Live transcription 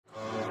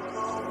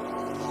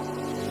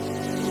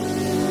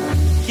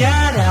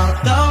get out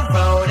the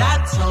road. I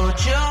told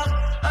you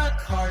a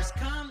car's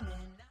coming.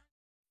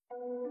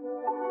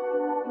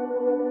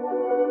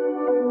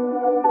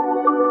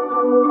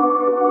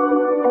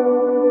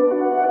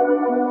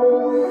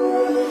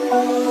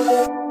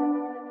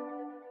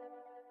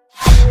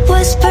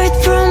 Whispered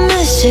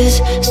promises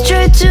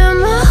straight to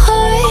my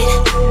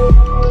heart.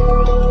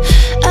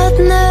 I'd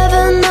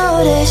never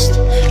noticed,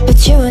 but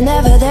you were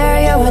never there,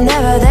 you were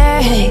never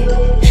there. Hey,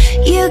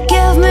 you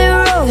gave me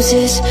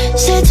roses,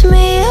 set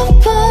me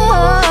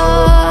apart.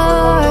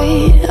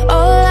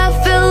 All I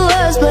feel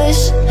was bliss,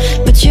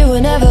 but you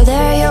were never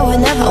there, you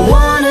were never there. I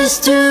want us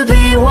to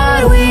be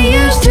what we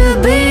used to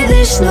be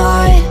this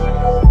night.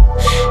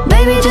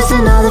 Baby, just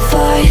another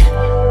fight,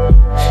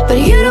 but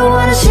you don't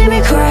wanna see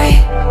me cry.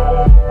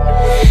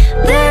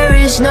 There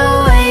is no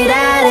way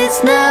that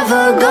it's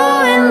never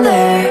going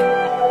there.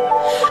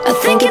 I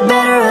think it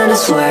better and I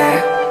swear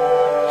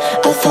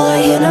I'll follow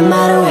you no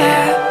matter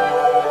where.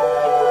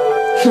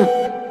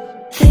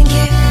 Think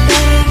it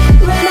better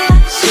when I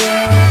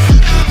swear.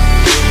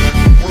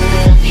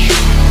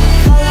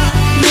 Follow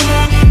you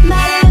no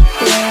matter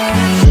where.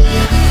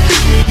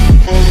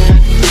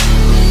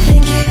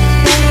 Think it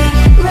better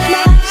when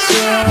I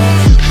swear.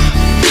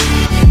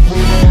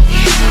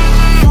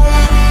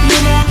 Follow you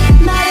no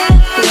matter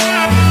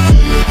where.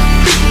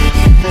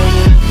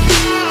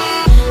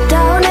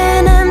 Down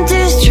in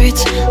empty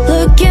streets,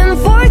 looking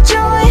for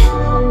joy.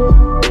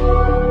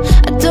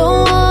 I don't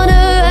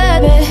wanna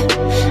admit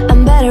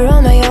I'm better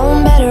on my own,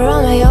 better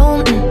on my own.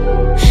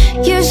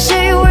 You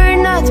say we're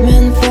not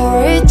meant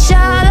for each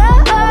other.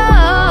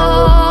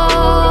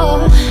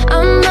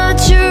 I'm not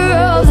sure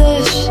of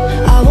this.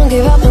 I won't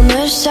give up on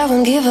this, I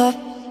won't give up.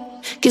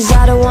 Cause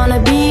I don't wanna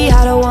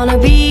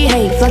be,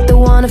 hey, like the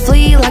one to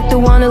flee, like the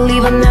one to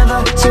leave. I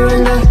never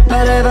surrender,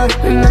 but ever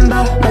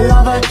remember my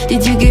lover.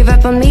 Did you give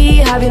up on me?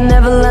 Have you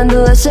never learned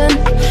to listen?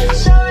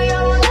 Sorry,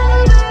 I will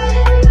never be,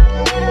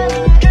 even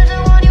though I'm just the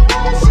one you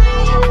wanna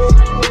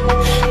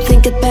see.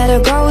 Think it better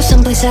go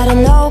someplace I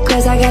don't know,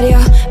 cause I got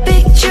your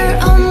picture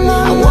on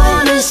my mind. I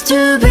want us to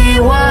be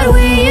what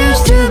we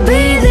used to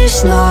be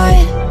this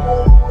night.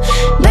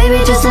 Baby,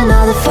 just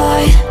another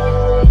fight,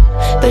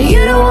 but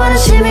you don't wanna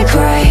see me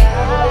cry.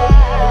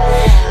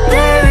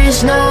 There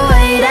is no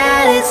way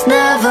that it's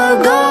never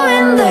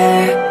going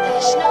there.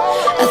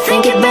 I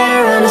think it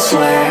better and I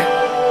swear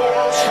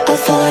I'll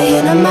follow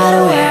you no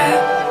matter where.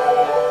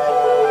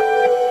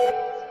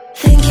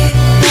 Think it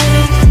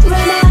better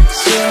when I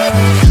swear.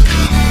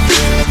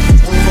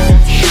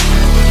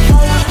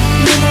 Follow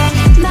you no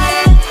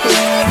matter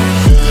where.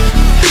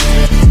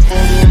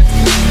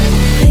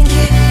 Think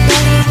it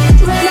better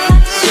when I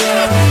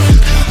swear.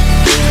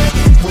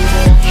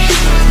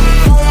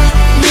 Follow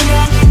you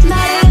no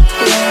matter where.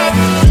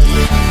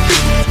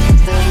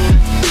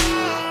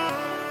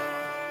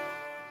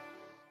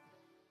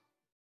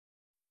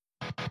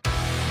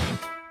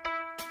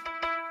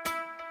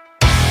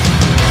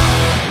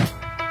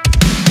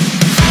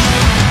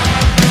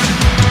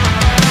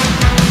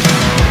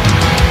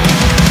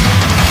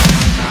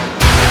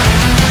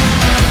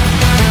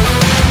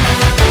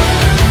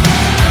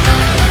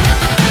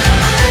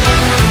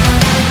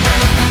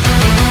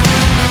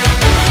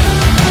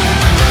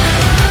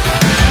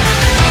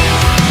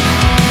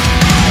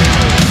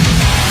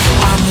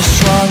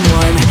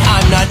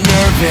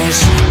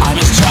 I'm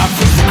as tough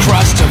as the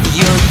crust of the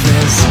earth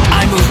is.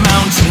 I move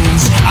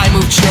mountains, I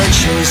move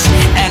churches,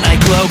 and I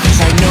glow cause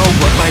I know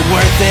what my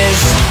worth is.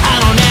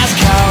 I don't ask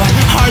how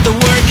hard the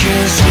work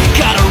is.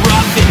 Got a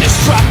rough,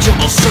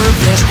 indestructible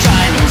surface.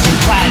 Diamonds and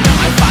platinum,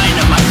 I find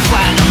them, I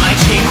flatten them. I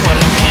take what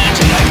I can,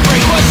 and I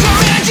break what's so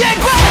magic.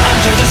 But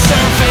under the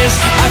surface,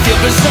 I feel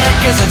berserk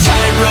as a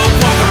tightrope